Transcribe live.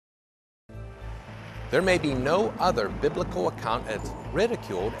There may be no other biblical account as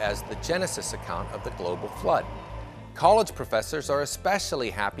ridiculed as the Genesis account of the global flood. College professors are especially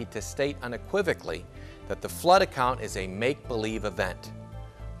happy to state unequivocally that the flood account is a make-believe event.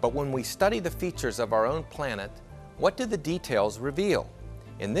 But when we study the features of our own planet, what do the details reveal?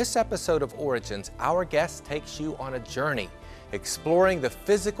 In this episode of Origins, our guest takes you on a journey, exploring the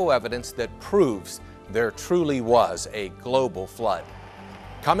physical evidence that proves there truly was a global flood.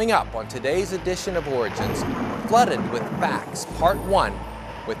 Coming up on today's edition of Origins, Flooded with Facts, Part 1,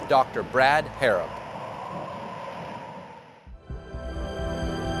 with Dr. Brad Harrub.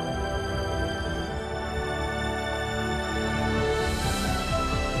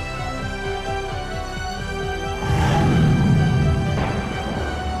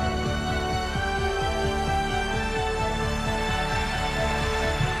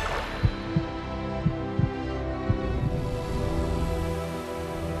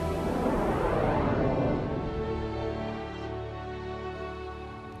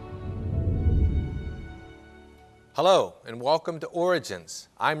 Hello and welcome to Origins.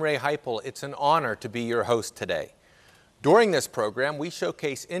 I'm Ray Heiple. It's an honor to be your host today. During this program, we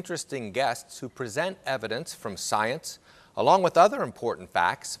showcase interesting guests who present evidence from science, along with other important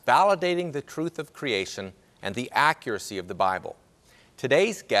facts, validating the truth of creation and the accuracy of the Bible.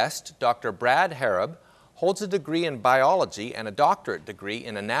 Today's guest, Dr. Brad Harrub, holds a degree in biology and a doctorate degree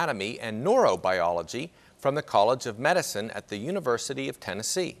in anatomy and neurobiology from the College of Medicine at the University of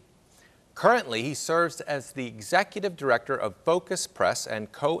Tennessee. Currently, he serves as the executive director of Focus Press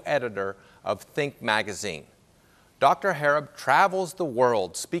and co-editor of Think magazine. Dr. Harrub travels the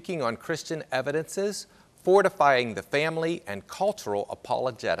world speaking on Christian evidences, fortifying the family, and cultural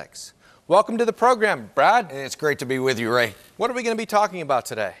apologetics. Welcome to the program, Brad. It's great to be with you, Ray. What are we going to be talking about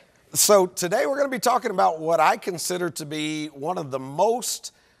today? So today we're going to be talking about what I consider to be one of the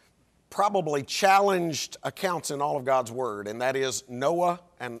most probably challenged accounts in all of God's Word, and that is Noah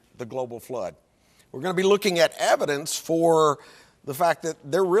and the global flood. We're going to be looking at evidence for the fact that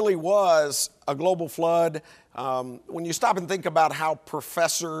there really was a global flood. When you stop and think about how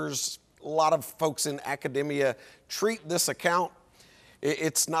professors, a lot of folks in academia treat this account,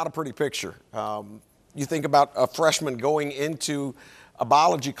 it's not a pretty picture. You think about a freshman going into a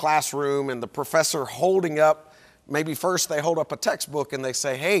biology classroom and the professor holding up, maybe first they hold up a textbook and they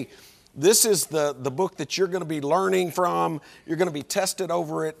say, hey, this is the book that you're going to be learning from. You're going to be tested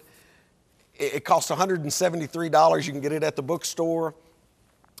over it. It costs $173. You can get it at the bookstore.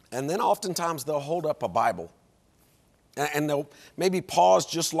 And then oftentimes they'll hold up a Bible. And they'll maybe pause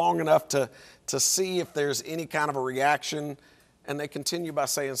just long enough to see if there's any kind of a reaction. And they continue by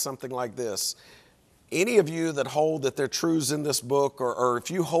saying something like this. Any of you that hold that there are truths in this book, or if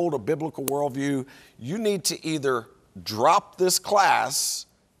you hold a biblical worldview, you need to either drop this class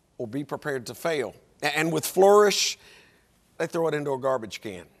or be prepared to fail. And with flourish, they throw it into a garbage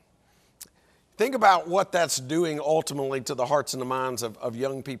can. Think about what that's doing ultimately to the hearts and the minds of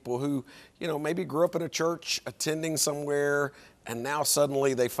young people who, maybe grew up in a church, attending somewhere, and now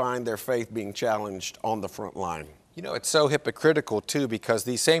suddenly they find their faith being challenged on the front line. It's so hypocritical, too, because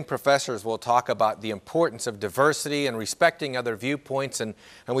these same professors will talk about the importance of diversity and respecting other viewpoints, and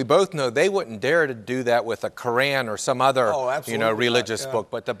we both know they wouldn't dare to do that with a Quran or some other, religious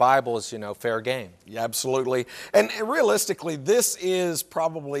book, but the Bible is, fair game. Yeah, absolutely. And realistically, this is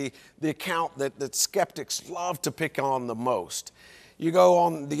probably the account that skeptics love to pick on the most. You go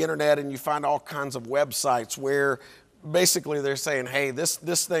on the internet and you find all kinds of websites where basically they're saying, hey, this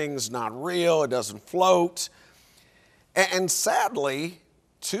thing's not real, it doesn't float. And sadly,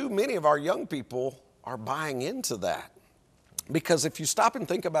 too many of our young people are buying into that. Because if you stop and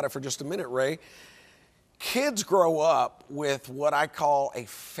think about it for just a minute, Ray, kids grow up with what I call a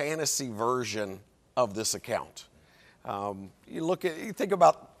fantasy version of this account. You think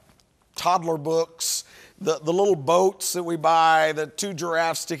about toddler books, the little boats that we buy, the two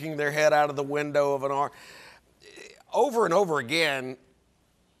giraffes sticking their head out of the window of an ark. Over and over again,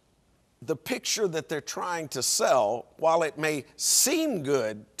 the picture that they're trying to sell, while it may seem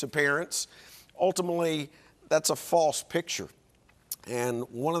good to parents, ultimately that's a false picture. And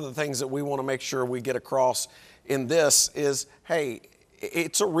one of the things that we want to make sure we get across in this is, hey,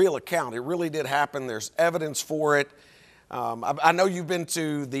 it's a real account. It really did happen. There's evidence for it. I know you've been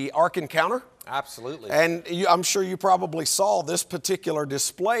to the Ark Encounter. Absolutely. And I'm sure you probably saw this particular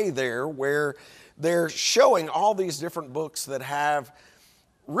display there where they're showing all these different books that have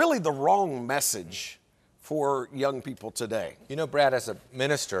really the wrong message for young people today. Brad, as a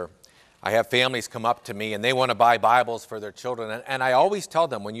minister, I have families come up to me and they want to buy Bibles for their children. And I always tell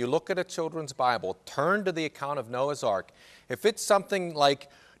them, when you look at a children's Bible, turn to the account of Noah's Ark. If it's something like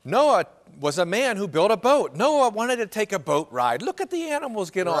Noah was a man who built a boat. Noah wanted to take a boat ride. Look at the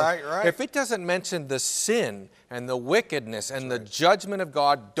animals get on. Right. If it doesn't mention the sin and the wickedness and the judgment of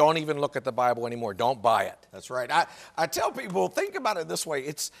God, don't even look at the Bible anymore. Don't buy it. That's right. I tell people, think about it this way.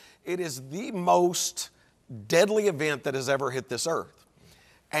 It is the most deadly event that has ever hit this earth.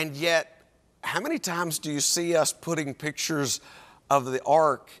 And yet, how many times do you see us putting pictures of the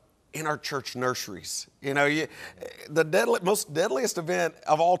ark in our church nurseries? You know, the most deadliest event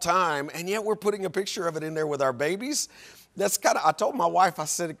of all time, and yet we're putting a picture of it in there with our babies. That's I told my wife, I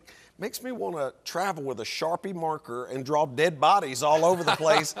said, it makes me want to travel with a Sharpie marker and draw dead bodies all over the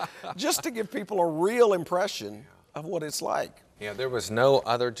place just to give people a real impression of what it's like. Yeah, there was no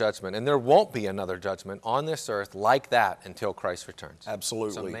other judgment, and there won't be another judgment on this earth like that until Christ returns. Absolutely.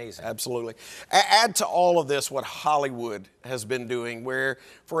 It's amazing. Absolutely. Add to all of this what Hollywood has been doing, where,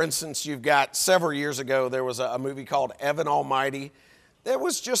 for instance, you've got several years ago, there was a movie called Evan Almighty. There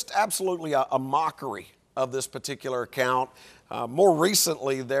was just absolutely a mockery of this particular account. More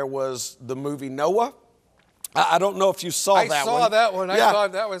recently, there was the movie Noah. I don't know if you saw that one. I saw that one. Yeah. I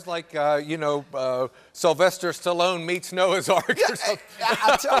thought that was like, Sylvester Stallone meets Noah's Ark or something.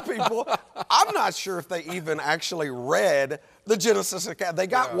 I tell people, I'm not sure if they even actually read the Genesis account. They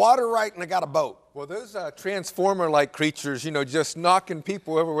got water right and they got a boat. Well, those transformer-like creatures, just knocking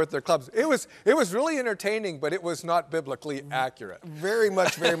people over with their clubs. It was really entertaining, but it was not biblically accurate. Very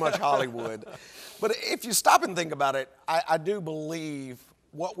much Hollywood. But if you stop and think about it, I do believe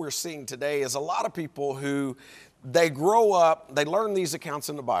what we're seeing today is a lot of people who they grow up, they learn these accounts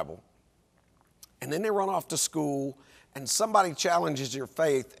in the Bible, and then they run off to school and somebody challenges your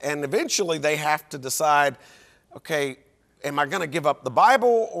faith, and eventually they have to decide, okay, am I going to give up the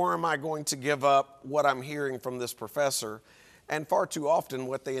Bible or am I going to give up what I'm hearing from this professor? And far too often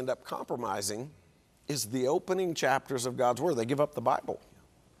what they end up compromising is the opening chapters of God's Word. They give up the Bible.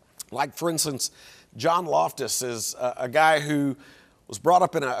 Like, for instance, John Loftus is a guy who was brought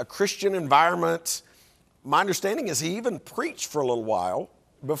up in a Christian environment. My understanding is he even preached for a little while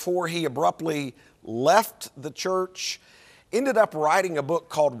before he abruptly left the church, ended up writing a book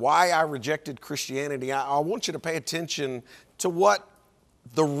called Why I Rejected Christianity. I want you to pay attention to what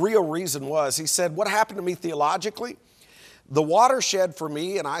the real reason was. He said, what happened to me theologically? The watershed for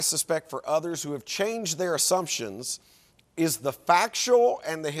me, and I suspect for others who have changed their assumptions, is the factual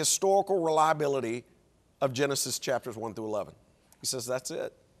and the historical reliability of Genesis chapters 1 through 11. He says, that's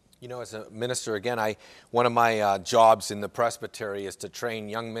it. As a minister, again, one of my jobs in the presbytery is to train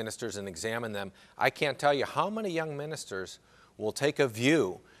young ministers and examine them. I can't tell you how many young ministers will take a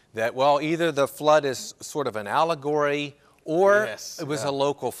view that, well, either the flood is sort of an allegory or it was a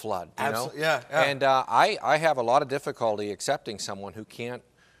local flood. Absolutely. And I have a lot of difficulty accepting someone who can't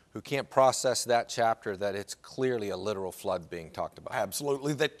process that chapter, that it's clearly a literal flood being talked about.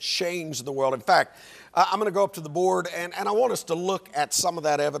 Absolutely, that changed the world. In fact, I'm going to go up to the board, and I want us to look at some of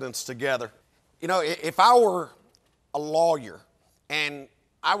that evidence together. If I were a lawyer and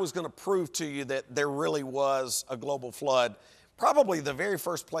I was going to prove to you that there really was a global flood, probably the very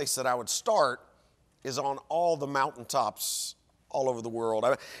first place that I would start is on all the mountaintops all over the world.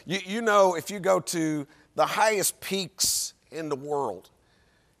 If you go to the highest peaks in the world,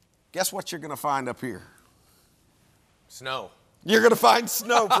 guess what you're going to find up here? Snow. You're going to find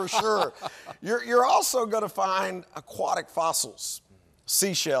snow for sure. You're also going to find aquatic fossils,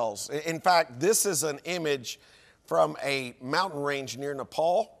 seashells. In fact, this is an image from a mountain range near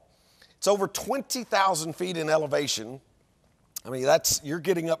Nepal. It's over 20,000 feet in elevation. I mean, you're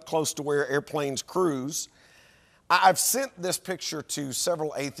getting up close to where airplanes cruise. I've sent this picture to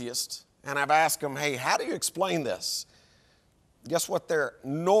several atheists, and I've asked them, hey, how do you explain this? Guess what their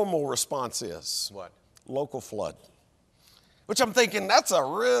normal response is? What? Local flood. Which I'm thinking, that's a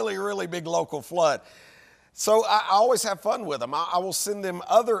really, really big local flood. So I always have fun with them. I will send them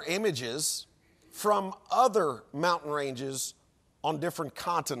other images from other mountain ranges on different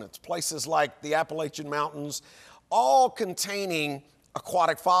continents, places like the Appalachian Mountains, all containing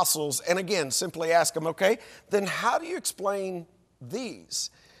aquatic fossils. And again, simply ask them, okay, then how do you explain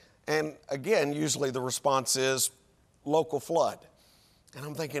these? And again, usually the response is local flood. And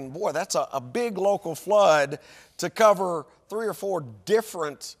I'm thinking, boy, that's a big local flood to cover 3 or 4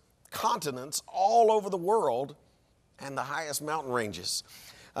 different continents all over the world and the highest mountain ranges.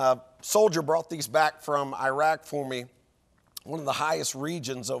 Soldier brought these back from Iraq for me, one of the highest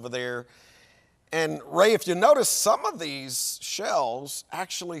regions over there. And Ray, if you notice, some of these shells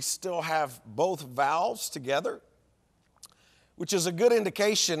actually still have both valves together, which is a good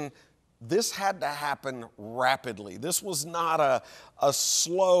indication this had to happen rapidly. This was not a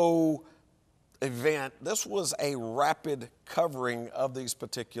slow event. This was a rapid covering of these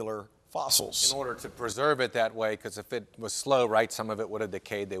particular fossils. In order to preserve it that way, because if it was slow, right, some of it would have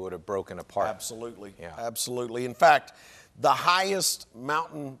decayed, they would have broken apart. Absolutely, Yeah. absolutely. In fact, the highest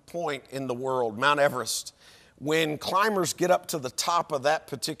mountain point in the world, Mount Everest, when climbers get up to the top of that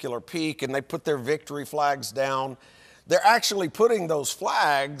particular peak and they put their victory flags down, they're actually putting those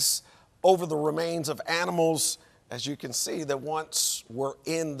flags over the remains of animals, as you can see, that once were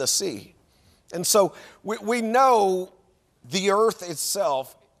in the sea. And so we know the earth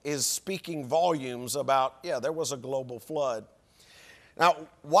itself is speaking volumes about, yeah, there was a global flood. Now,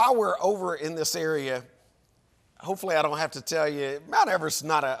 while we're over in this area, hopefully I don't have to tell you, Mount Everest is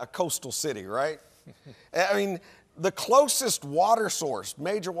not a coastal city, right? I mean, the closest water source,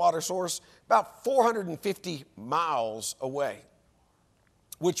 major water source, about 450 miles away,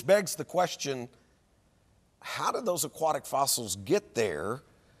 which begs the question, how did those aquatic fossils get there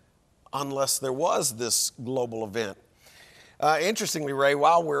unless there was this global event? Interestingly, Ray,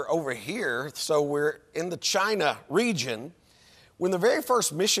 while we're over here, so we're in the China region, when the very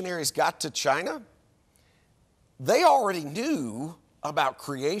first missionaries got to China, they already knew about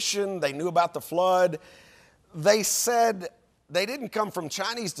creation, they knew about the flood. They said they didn't come from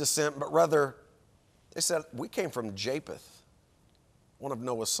Chinese descent, but rather they said, we came from Japheth, one of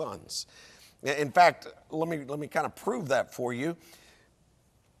Noah's sons. In fact, let me kind of prove that for you.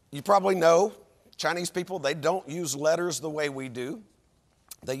 You probably know Chinese people, they don't use letters the way we do.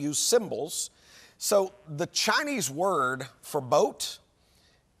 They use symbols. So the Chinese word for boat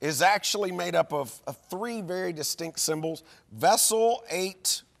is actually made up of three very distinct symbols. Vessel,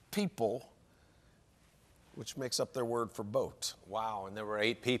 8 people, which makes up their word for boat. Wow, and there were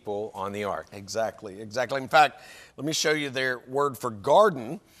 8 people on the ark. Exactly, exactly. In fact, let me show you their word for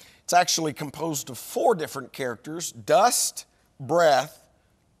garden. It's actually composed of 4 different characters: dust, breath,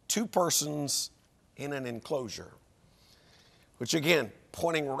 2 persons in an enclosure. Which again,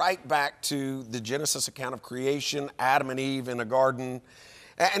 pointing right back to the Genesis account of creation, Adam and Eve in a garden.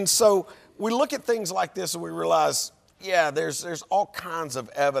 And so we look at things like this and we realize, yeah, there's all kinds of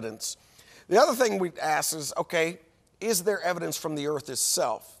evidence. The other thing we ask is, okay, is there evidence from the earth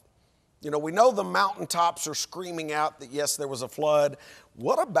itself? You know, we know the mountaintops are screaming out that, yes, there was a flood.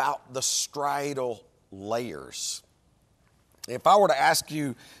 What about the striatal layers? If I were to ask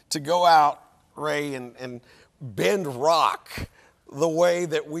you to go out, Ray, and bend rock the way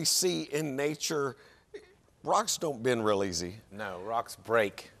that we see in nature, rocks don't bend real easy. No, rocks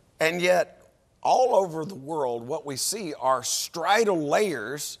break. And yet, all over the world, what we see are striatal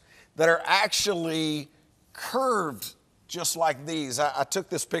layers that are actually curved just like these. I took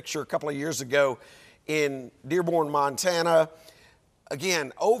this picture a couple of years ago in Dearborn, Montana.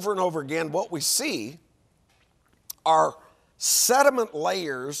 Again, over and over again, what we see are sediment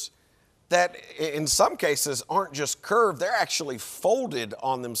layers that in some cases aren't just curved, they're actually folded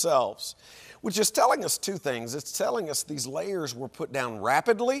on themselves, which is telling us 2 things. It's telling us these layers were put down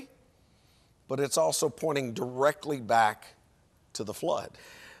rapidly, but it's also pointing directly back to the flood.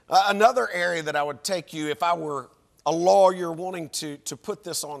 Another area that I would take you if I were a lawyer wanting to put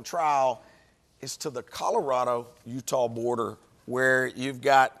this on trial is to the Colorado-Utah border, where you've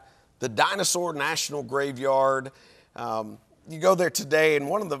got the Dinosaur National Graveyard. You go there today, and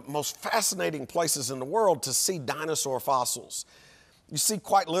one of the most fascinating places in the world to see dinosaur fossils. You see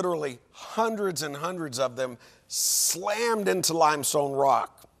quite literally hundreds and hundreds of them slammed into limestone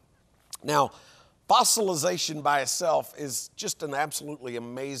rock. Now, fossilization by itself is just an absolutely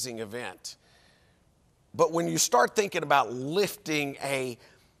amazing event. But when you start thinking about lifting a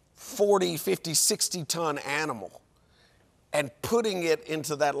 40, 50, 60-ton animal and putting it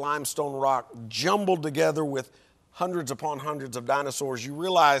into that limestone rock jumbled together with hundreds upon hundreds of dinosaurs, you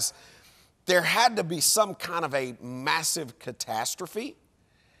realize there had to be some kind of a massive catastrophe.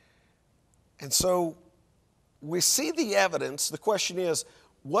 And so we see the evidence. The question is,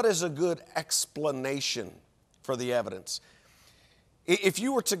 what is a good explanation for the evidence? If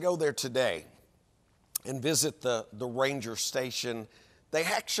you were to go there today and visit the ranger station, they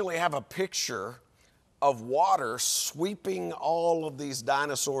actually have a picture of water sweeping all of these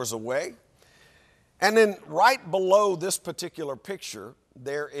dinosaurs away. And then right below this particular picture,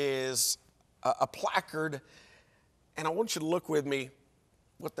 there is a placard, and I want you to look with me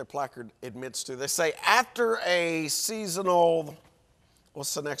what their placard admits to. They say, after a seasonal,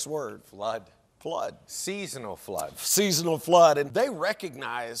 what's the next word? Flood. Flood. Seasonal flood. Seasonal flood. And they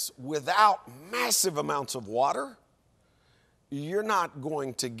recognize without massive amounts of water, you're not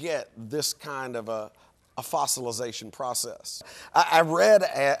going to get this kind of a fossilization process. I read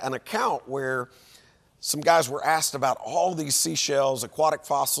an account where some guys were asked about all these seashells, aquatic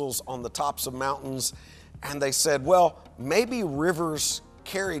fossils on the tops of mountains, and they said, well, maybe rivers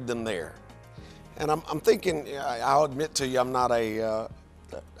carried them there. And I'm thinking, I'll admit to you, I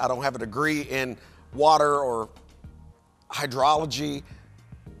don't have a degree in water or hydrology,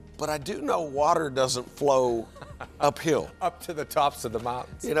 but I do know water doesn't flow uphill. Up to the tops of the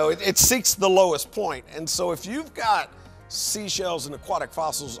mountains. You know, it seeks the lowest point. And so if you've got seashells and aquatic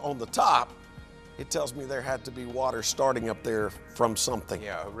fossils on the top, it tells me there had to be water starting up there from something.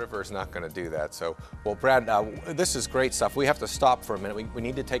 Yeah, a river is not going to do that. So, well, Brad, this is great stuff. We have to stop for a minute. We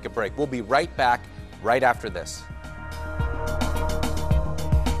need to take a break. We'll be right back right after this.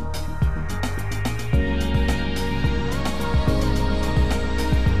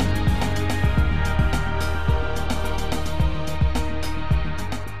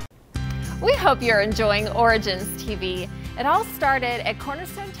 We hope you're enjoying Origins TV. It all started at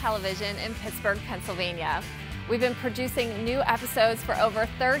Cornerstone Television in Pittsburgh, Pennsylvania. We've been producing new episodes for over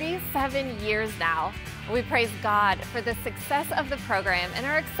 37 years now. We praise God for the success of the program and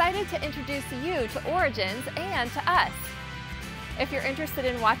are excited to introduce you to Origins and to us. If you're interested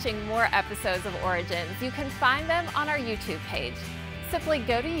in watching more episodes of Origins, you can find them on our YouTube page. Simply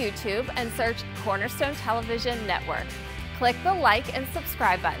go to YouTube and search Cornerstone Television Network. Click the like and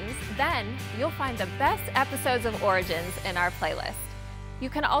subscribe buttons, then you'll find the best episodes of Origins in our playlist. You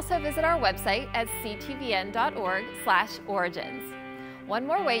can also visit our website at ctvn.org/origins. One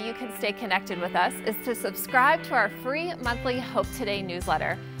more way you can stay connected with us is to subscribe to our free monthly Hope Today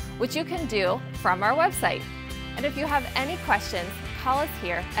newsletter, which you can do from our website. And if you have any questions, call us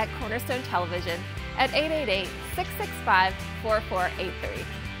here at Cornerstone Television at 888-665-4483.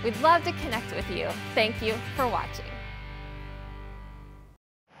 We'd love to connect with you. Thank you for watching.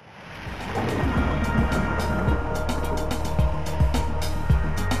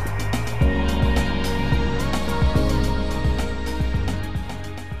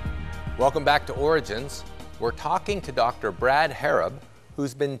 Welcome back to Origins. We're talking to Dr. Brad Harrub,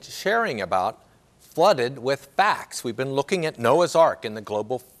 who's been sharing about flooded with facts. We've been looking at Noah's Ark and the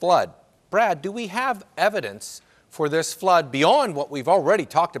global flood. Brad, do we have evidence for this flood beyond what we've already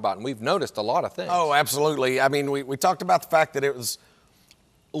talked about? And we've noticed a lot of things. Oh, absolutely. I mean, we talked about the fact that it was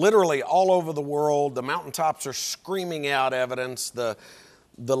literally all over the world. The mountaintops are screaming out evidence. The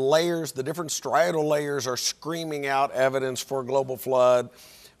layers, the different striatal layers are screaming out evidence for a global flood.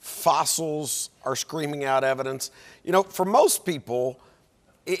 Fossils are screaming out evidence. You know, for most people,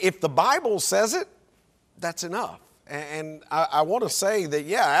 if the Bible says it, that's enough. And I want to say that,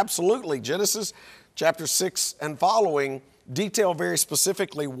 yeah, absolutely. Genesis chapter 6 and following detail very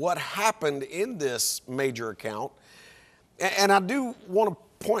specifically what happened in this major account. And I do want to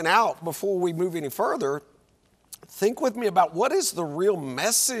point out before we move any further, think with me about what is the real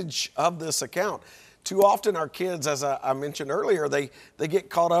message of this account. Too often our kids, as I mentioned earlier, they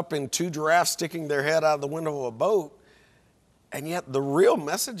get caught up in two giraffes sticking their head out of the window of a boat. And yet the real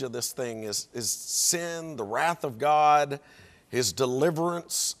message of this thing is sin, the wrath of God, his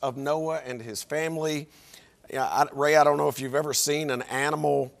deliverance of Noah and his family. Yeah, Ray, I don't know if you've ever seen an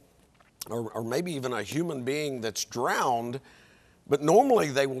animal or maybe even a human being that's drowned, but normally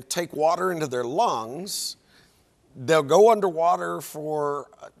they will take water into their lungs. They'll go underwater for,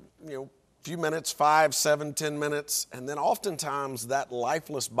 few minutes, 5, 7, 10 minutes, and then oftentimes that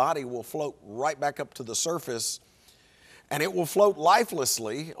lifeless body will float right back up to the surface, and it will float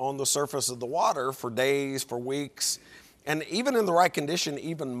lifelessly on the surface of the water for days, for weeks, and even in the right condition,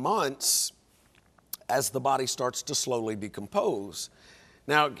 even months, as the body starts to slowly decompose.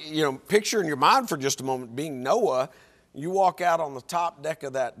 Now, picture in your mind for just a moment being Noah. You walk out on the top deck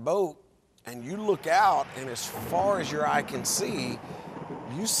of that boat, and you look out, and as far as your eye can see,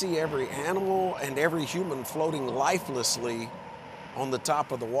 you see every animal and every human floating lifelessly on the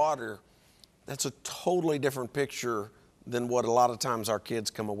top of the water. That's a totally different picture than what a lot of times our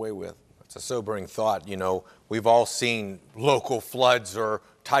kids come away with. It's a sobering thought. We've all seen local floods or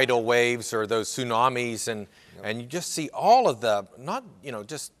tidal waves or those tsunamis, and you just see all of the,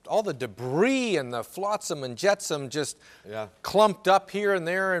 just all the debris and the flotsam and jetsam just clumped up here and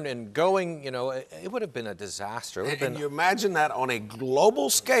there and going, it would have been a disaster. And you imagine that on a global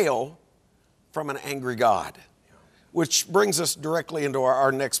scale from an angry God, which brings us directly into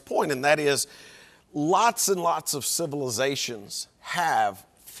our next point, and that is lots and lots of civilizations have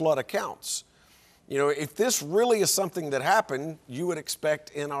flood accounts. If this really is something that happened, you would expect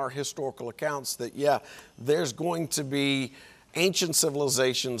in our historical accounts that, there's going to be ancient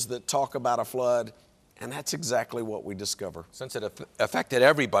civilizations that talk about a flood, and that's exactly what we discover. Since it affected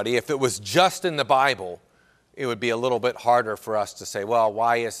everybody, if it was just in the Bible, it would be a little bit harder for us to say, well,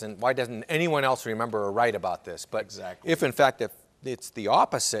 why doesn't anyone else remember or write about this? But exactly. if in fact if it's the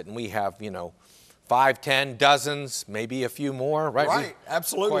opposite and we have, 5, 10, dozens, maybe a few more, right? Right,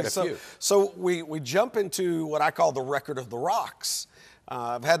 absolutely. Quite a few. So we jump into what I call the record of the rocks.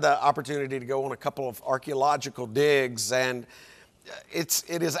 I've had the opportunity to go on a couple of archaeological digs, and it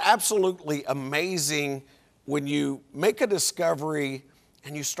is absolutely amazing when you make a discovery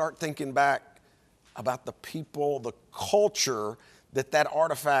and you start thinking back about the people, the culture that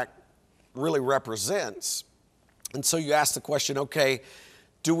artifact really represents. And so you ask the question, okay,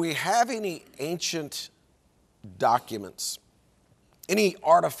 do we have any ancient documents, any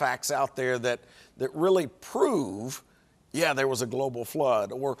artifacts out there that really prove, yeah, there was a global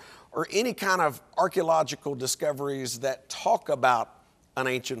flood, or any kind of archaeological discoveries that talk about an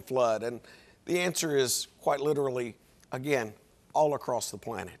ancient flood? And the answer is quite literally, again, all across the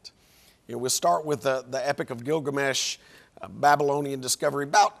planet. We'll start with the Epic of Gilgamesh, Babylonian discovery,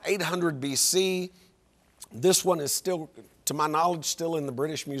 about 800 BC. This one is still, to my knowledge, still in the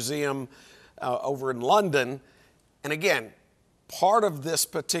British Museum over in London. And again, part of this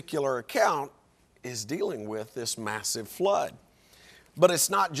particular account is dealing with this massive flood. But it's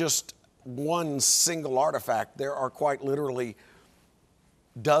not just one single artifact. There are quite literally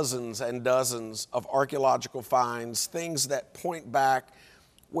dozens and dozens of archaeological finds, things that point back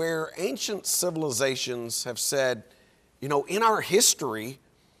where ancient civilizations have said, in our history,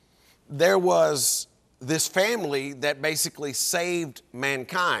 there was this family that basically saved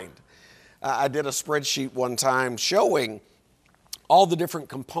mankind. I did a spreadsheet one time showing all the different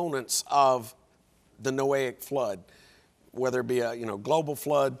components of the Noahic flood, whether it be a global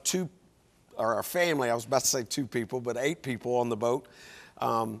flood, a family, I was about to say 2 people, but 8 people on the boat,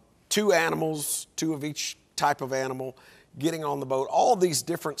 2 animals, 2 of each type of animal, getting on the boat, all these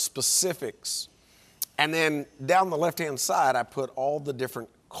different specifics. And then down the left-hand side, I put all the different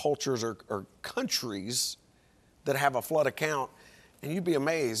cultures or countries that have a flood account. And you'd be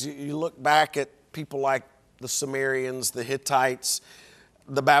amazed. You look back at people like the Sumerians, the Hittites,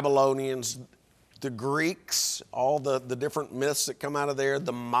 the Babylonians, the Greeks, all the different myths that come out of there,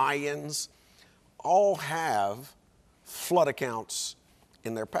 the Mayans, all have flood accounts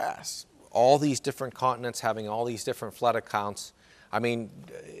in their past. All these different continents having all these different flood accounts. I mean,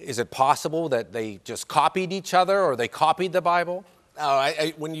 is it possible that they just copied each other or they copied the Bible?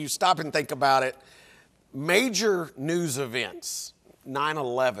 When you stop and think about it, major news events,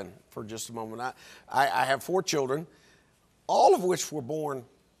 9/11 for just a moment. I have 4 children, all of which were born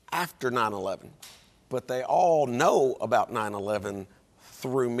after 9/11, but they all know about 9/11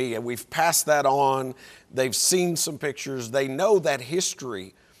 through me. And we've passed that on. They've seen some pictures. They know that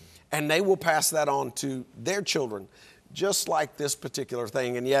history. And they will pass that on to their children, just like this particular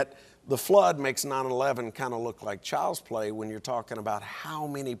thing. And yet the flood makes 9/11 kind of look like child's play when you're talking about how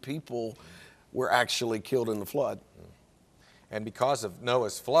many people were actually killed in the flood. And because of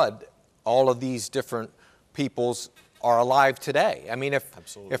Noah's flood, all of these different peoples are alive today. I mean,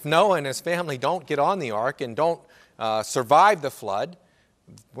 if Noah and his family don't get on the ark and don't survive the flood,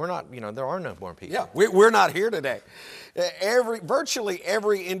 we're not, there are no more people. Yeah, we're not here today. Virtually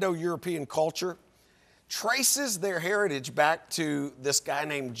every Indo-European culture traces their heritage back to this guy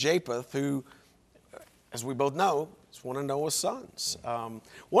named Japheth, who, as we both know, is one of Noah's sons.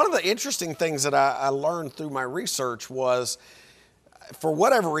 One of the interesting things that I learned through my research was, for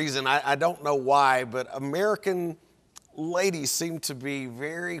whatever reason, I don't know why, but American ladies seem to be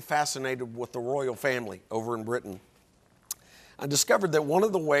very fascinated with the royal family over in Britain. I discovered that one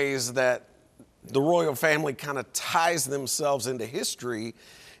of the ways that the royal family kind of ties themselves into history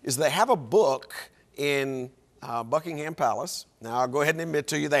is they have a book in Buckingham Palace. Now, I'll go ahead and admit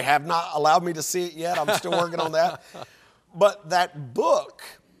to you, they have not allowed me to see it yet. I'm still working on that. But that book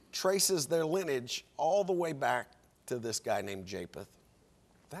traces their lineage all the way back to this guy named Japheth.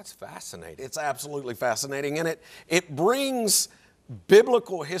 That's fascinating. It's absolutely fascinating. And it brings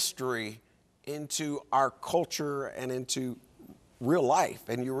biblical history into our culture and into real life.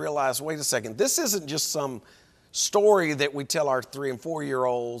 And you realize, wait a second, this isn't just some story that we tell our 3- and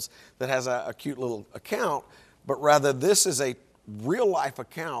 4-year-olds that has a cute little account, but rather this is a real life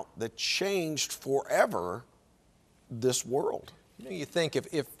account that changed forever this world. You think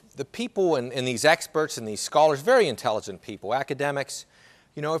if the people and these experts and these scholars, very intelligent people, academics,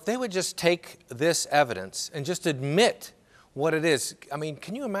 if they would just take this evidence and just admit what it is, I mean,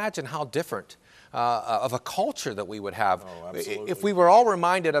 can you imagine how different of a culture that we would have if we were all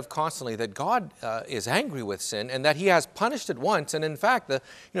reminded of constantly that God is angry with sin and that He has punished it once. And in fact,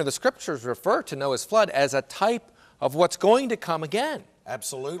 the Scriptures refer to Noah's flood as a type of what's going to come again.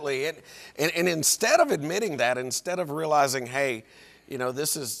 Absolutely. And instead of admitting that, instead of realizing, hey,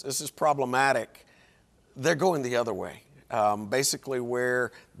 this is problematic, they're going the other way. Basically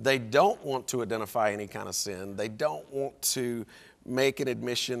where they don't want to identify any kind of sin. They don't want to make an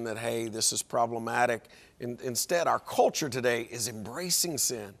admission that, hey, this is problematic. Instead, our culture today is embracing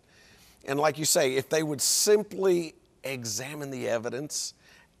sin. And like you say, if they would simply examine the evidence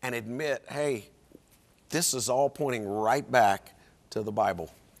and admit, hey, this is all pointing right back to the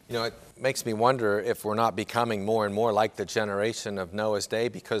Bible. It makes me wonder if we're not becoming more and more like the generation of Noah's day,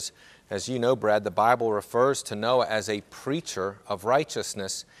 because as you know, Brad, the Bible refers to Noah as a preacher of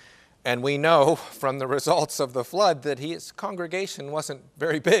righteousness. And we know from the results of the flood that his congregation wasn't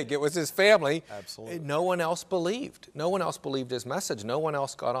very big. It was his family. Absolutely. No one else believed. No one else believed his message. No one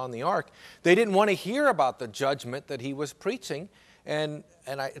else got on the ark. They didn't want to hear about the judgment that he was preaching. And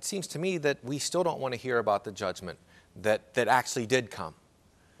it seems to me that we still don't want to hear about the judgment that actually did come.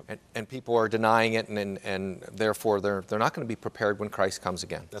 And people are denying it, and therefore they're not going to be prepared when Christ comes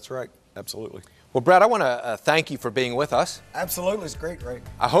again. That's right. Absolutely. Well, Brad, I want to thank you for being with us. Absolutely. It's great, Ray.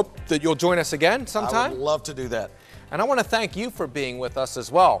 I hope that you'll join us again sometime. I would love to do that. And I want to thank you for being with us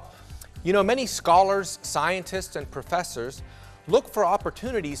as well. Many scholars, scientists, and professors look for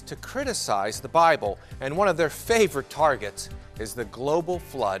opportunities to criticize the Bible, and one of their favorite targets is the global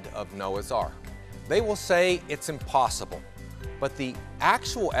flood of Noah's Ark. They will say it's impossible, but the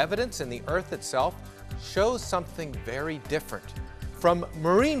actual evidence in the earth itself shows something very different. From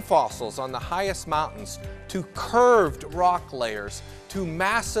marine fossils on the highest mountains, to curved rock layers, to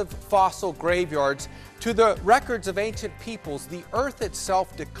massive fossil graveyards, to the records of ancient peoples, the earth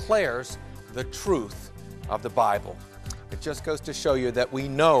itself declares the truth of the Bible. It just goes to show you that we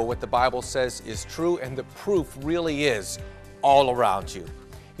know what the Bible says is true, and the proof really is all around you.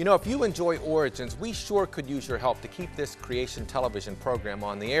 If you enjoy Origins, we sure could use your help to keep this creation television program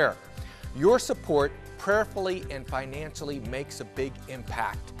on the air. Your support prayerfully and financially makes a big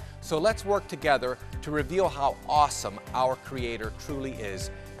impact. So let's work together to reveal how awesome our Creator truly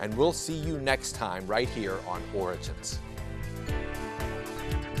is. And we'll see you next time right here on Origins.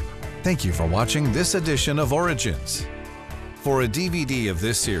 Thank you for watching this edition of Origins. For a DVD of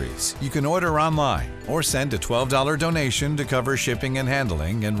this series, you can order online or send a $12 donation to cover shipping and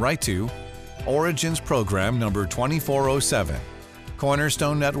handling and write to Origins Program number 2407,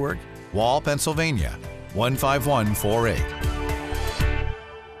 Cornerstone Network, Wall, Pennsylvania,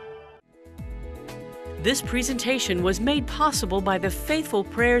 15148. This presentation was made possible by the faithful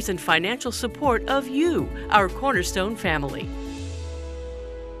prayers and financial support of you, our Cornerstone family.